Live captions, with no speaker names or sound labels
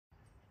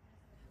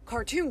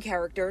Cartoon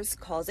characters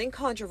causing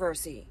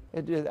controversy.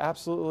 It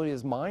absolutely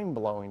is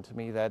mind-blowing to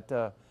me that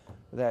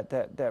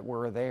that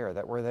we're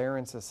there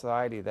in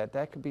society,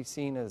 that could be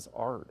seen as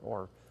art,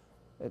 or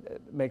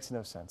it makes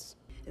no sense.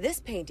 This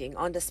painting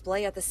on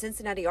display at the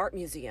Cincinnati Art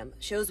Museum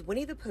shows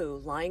Winnie the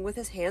Pooh lying with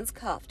his hands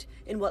cuffed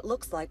in what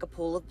looks like a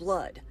pool of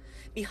blood.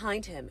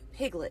 Behind him,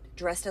 Piglet,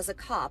 dressed as a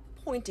cop,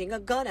 pointing a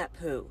gun at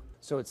Pooh.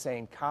 So it's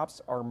saying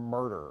cops are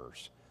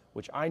murderers,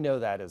 which I know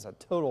that is a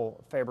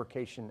total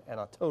fabrication and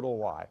a total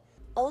lie.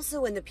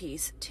 Also in the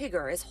piece,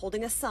 Tigger is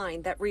holding a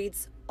sign that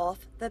reads,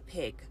 "Off the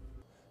pig."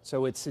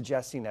 So it's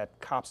suggesting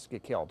that cops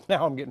get killed.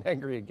 Now I'm getting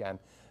angry again.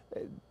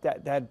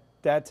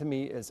 That to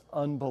me is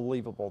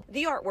unbelievable.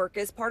 The artwork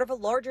is part of a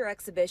larger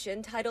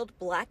exhibition titled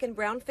Black and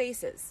Brown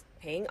Faces,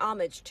 paying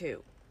homage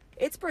to.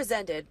 It's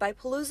presented by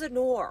Palooza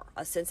Noir,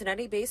 a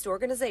Cincinnati-based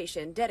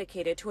organization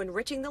dedicated to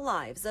enriching the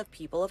lives of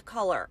people of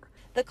color.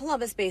 The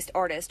Columbus-based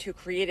artist who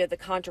created the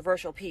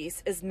controversial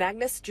piece is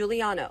Magnus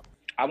Giuliano.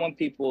 I want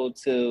people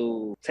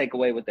to take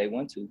away what they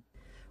want to.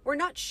 We're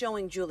not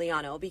showing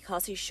Giuliano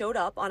because he showed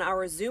up on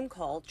our Zoom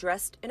call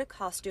dressed in a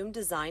costume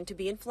designed to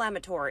be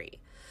inflammatory.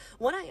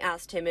 When I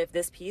asked him if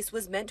this piece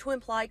was meant to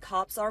imply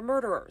cops are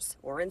murderers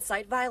or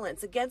incite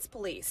violence against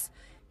police,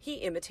 he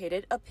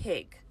imitated a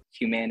pig.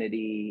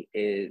 Humanity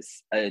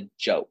is a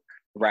joke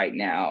right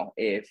now.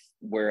 If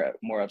we're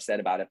more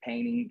upset about a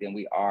painting than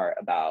we are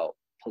about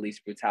police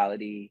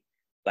brutality,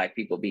 Black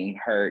people being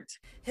hurt.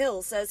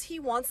 Hill says he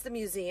wants the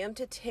museum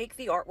to take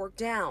the artwork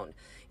down,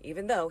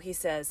 even though he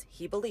says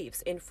he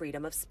believes in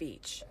freedom of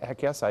speech.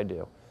 Heck yes, I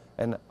do.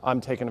 And I'm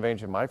taking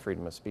advantage of my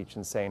freedom of speech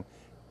and saying,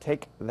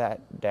 take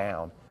that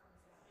down.